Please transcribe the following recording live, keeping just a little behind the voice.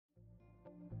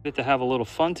Get to have a little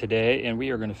fun today, and we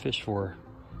are going to fish for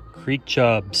creek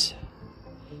chubs.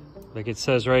 Like it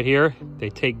says right here,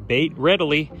 they take bait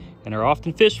readily and are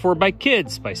often fished for by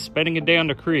kids by spending a day on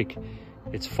the creek.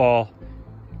 It's fall,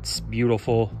 it's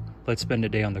beautiful. Let's spend a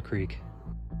day on the creek.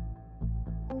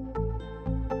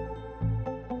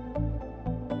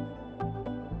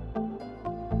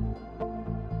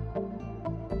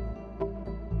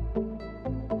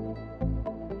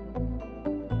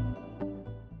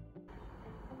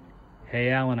 Hey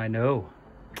Alan, I know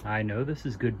this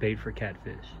is good bait for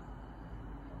catfish.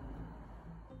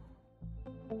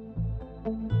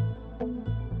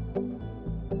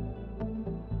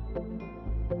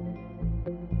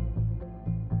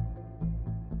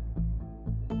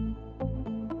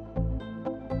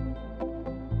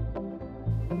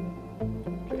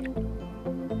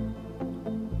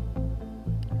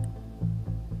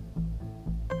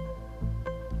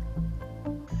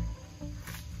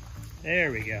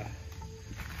 There we go.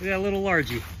 We got a little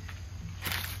largie.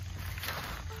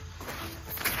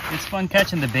 It's fun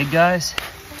catching the big guys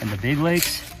and the big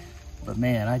lakes, but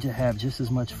man, I just have just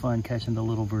as much fun catching the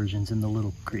little versions in the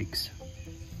little creeks.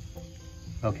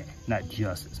 Okay, not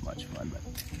just as much fun,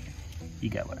 but you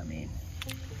got what I mean.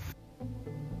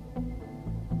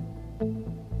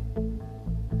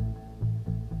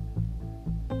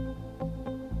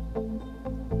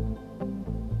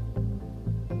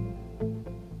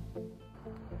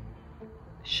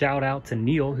 Shout out to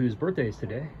Neil, whose birthday is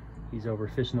today. He's over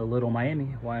fishing the Little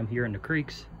Miami while I'm here in the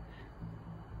creeks.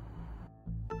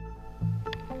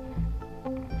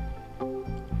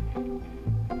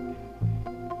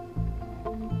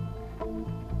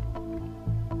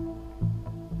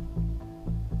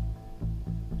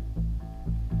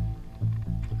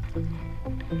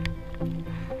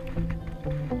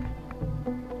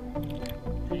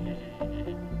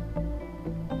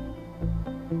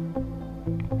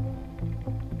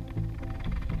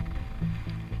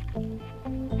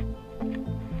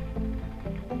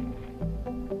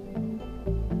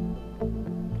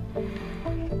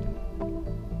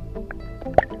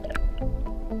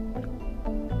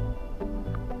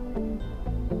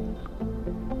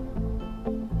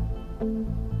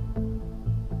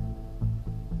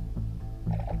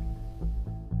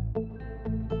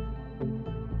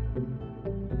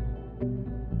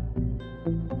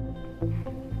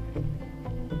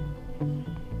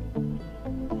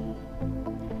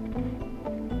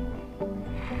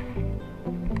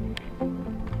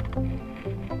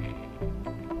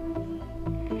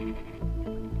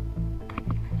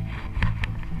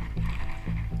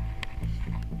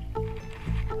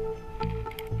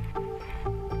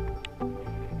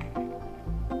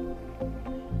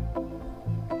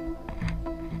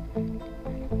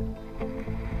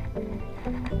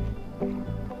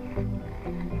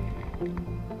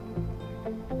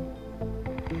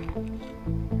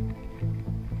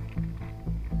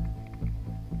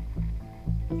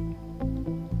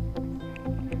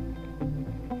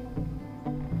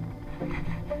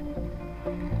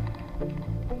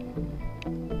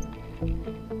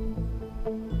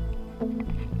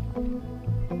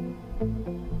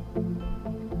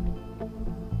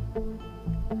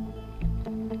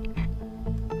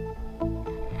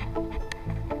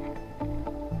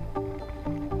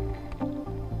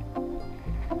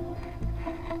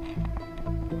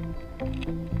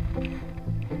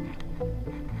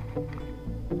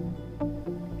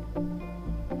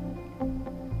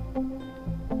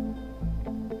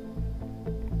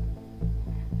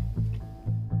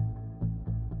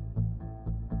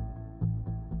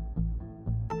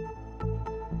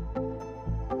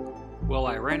 Well,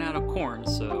 I ran out of corn,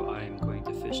 so I'm going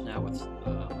to fish now with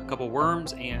a couple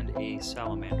worms and a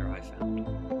salamander I found.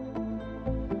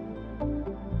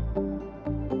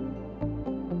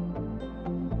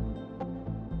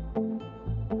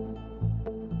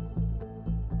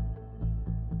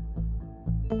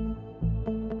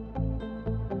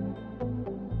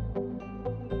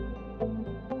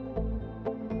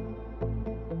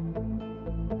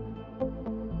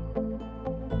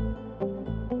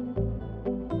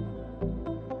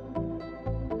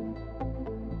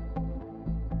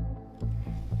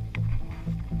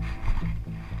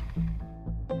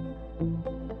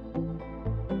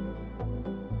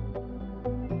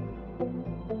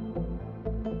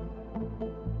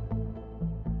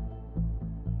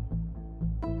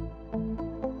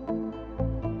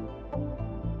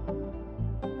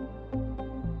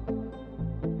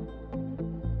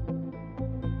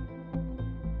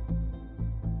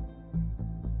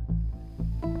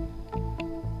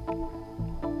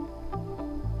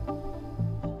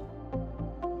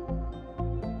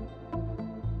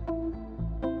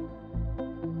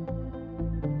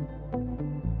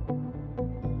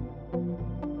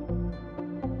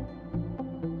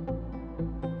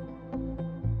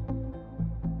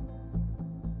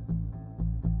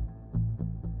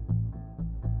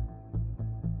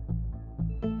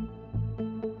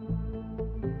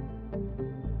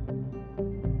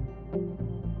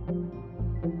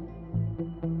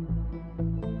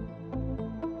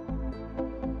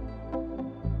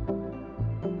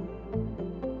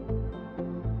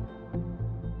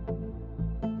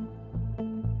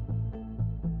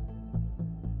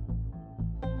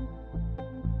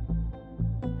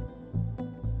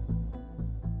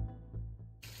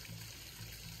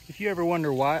 If you ever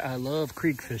wonder why I love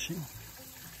creek fishing,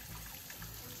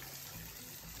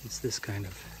 it's this kind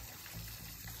of.